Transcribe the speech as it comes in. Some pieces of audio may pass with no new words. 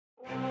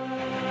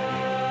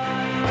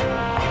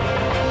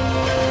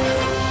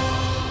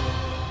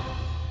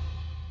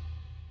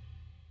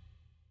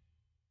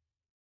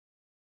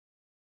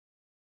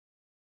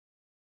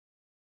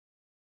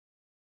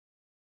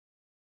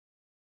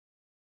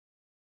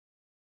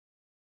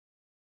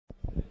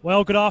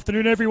Well, good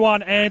afternoon,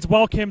 everyone, and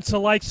welcome to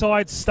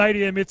Lakeside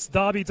Stadium. It's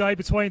derby day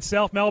between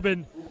South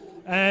Melbourne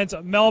and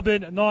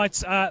Melbourne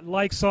Knights at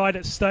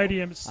Lakeside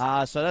Stadium.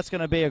 So that's going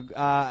to be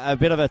a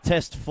bit of a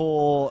test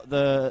for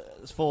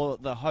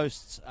the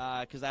hosts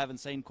because they haven't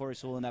seen Corey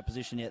Sewell in that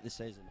position yet this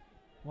season.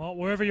 Well,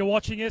 wherever you're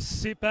watching us,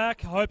 sit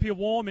back, hope you're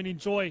warm, and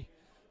enjoy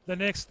the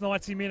next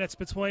 90 minutes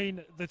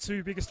between the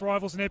two biggest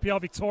rivals in NPL,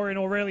 Victoria, and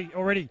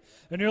already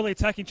an early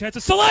attacking chance.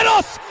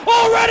 Salados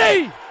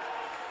already!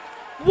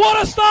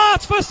 What a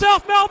start for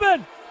South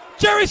Melbourne!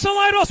 Jerry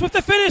Salados with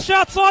the finish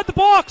outside the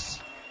box.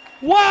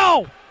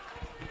 Wow!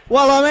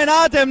 Well, I mean,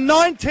 Artem,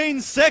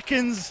 19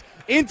 seconds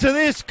into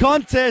this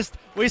contest.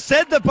 We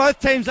said that both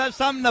teams have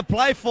something to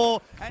play for.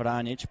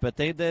 Franic, but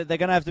they're going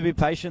to have to be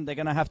patient. They're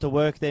going to have to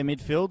work their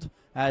midfield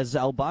as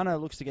Albano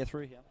looks to get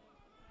through here.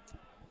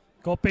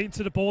 Got beaten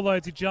to the ball, though,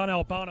 did Gian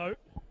Albano.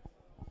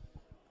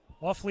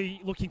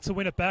 Awfully looking to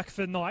win it back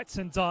for Knights,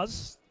 and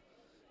does.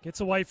 Gets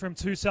away from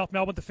two South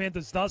Melbourne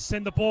defenders, does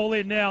send the ball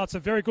in now. It's a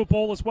very good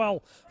ball as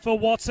well for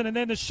Watson, and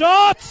then the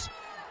shot!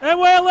 And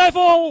we're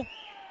level!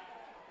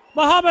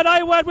 Mohamed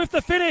Awad with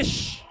the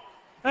finish,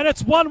 and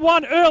it's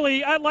 1-1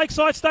 early at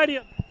Lakeside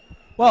Stadium.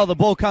 Well, the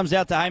ball comes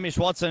out to Hamish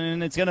Watson,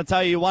 and it's going to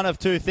tell you one of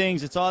two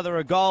things. It's either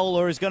a goal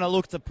or he's going to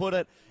look to put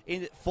it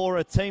in for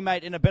a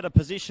teammate in a better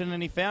position,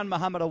 and he found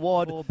Mohamed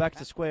Awad back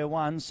to square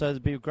one, so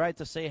it'd be great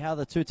to see how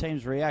the two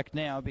teams react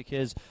now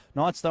because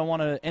Knights don't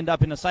want to end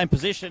up in the same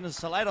position as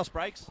Salados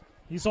breaks.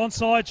 He's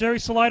onside, Jerry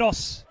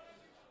Salados.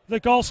 The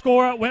goal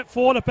scorer went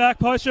forward at back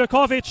post.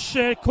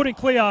 Jurkovic couldn't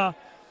clear.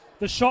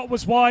 The shot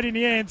was wide in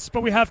the end,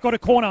 but we have got a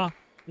corner.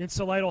 And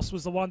Salados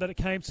was the one that it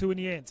came to in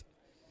the end.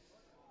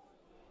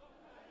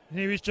 And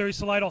here is Jerry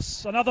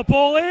Salados. Another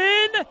ball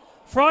in.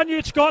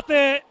 Franic got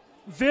there.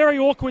 Very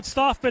awkward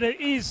stuff, but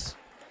it is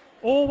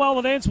all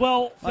well that ends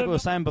well. Like we were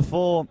saying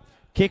before,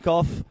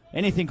 kick-off,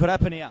 anything could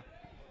happen here.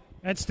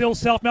 And still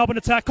South Melbourne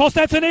attack.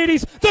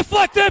 Konstantinides,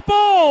 deflected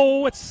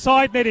ball. It's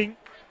side netting.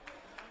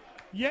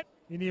 Yet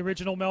in the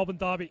original Melbourne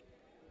derby.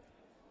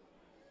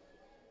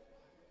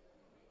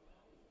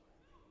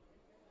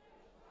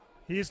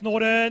 Here's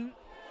Norton.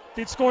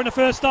 Did score in the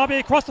first derby.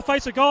 Across the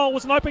face of goal.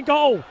 Was an open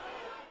goal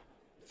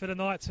for the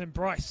Knights. And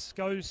Bryce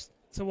goes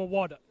to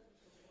Awad.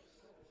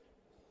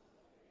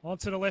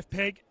 Onto the left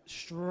peg.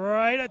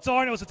 Straight at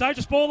Dino. It was a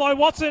dangerous ball though.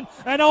 Watson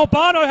and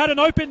Albano had an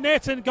open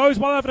net and goes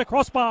well over the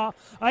crossbar.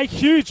 A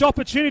huge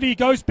opportunity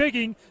goes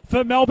begging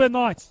for Melbourne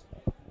Knights.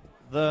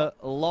 The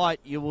light,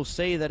 you will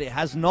see that it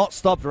has not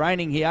stopped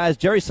raining here as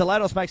Jerry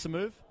Salados makes a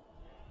move.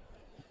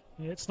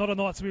 Yeah, it's not a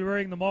night to be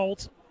wearing the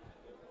mould.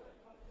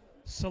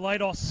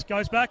 Salados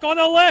goes back on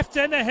the left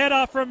and the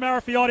header from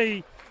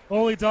Marafiotti.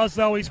 All he does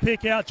though is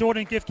pick out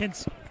Jordan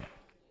Gifkins.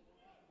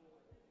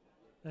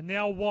 And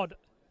now Wad.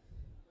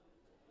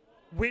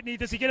 Whitney,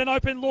 does he get an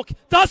open look?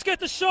 Does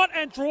get the shot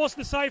and draws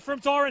the save from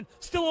Doran.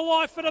 Still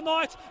alive for the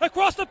Knights.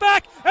 Across the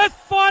back and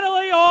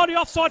finally, the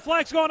offside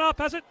flag's gone up,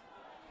 has it?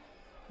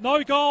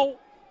 No goal.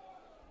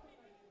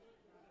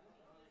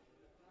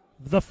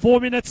 The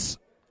 4 minutes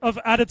of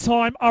added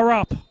time are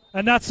up,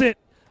 and that's it.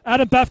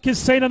 Adam Bafka's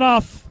seen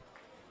enough.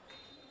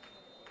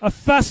 A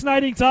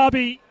fascinating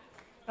derby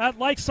at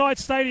Lakeside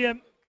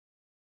Stadium.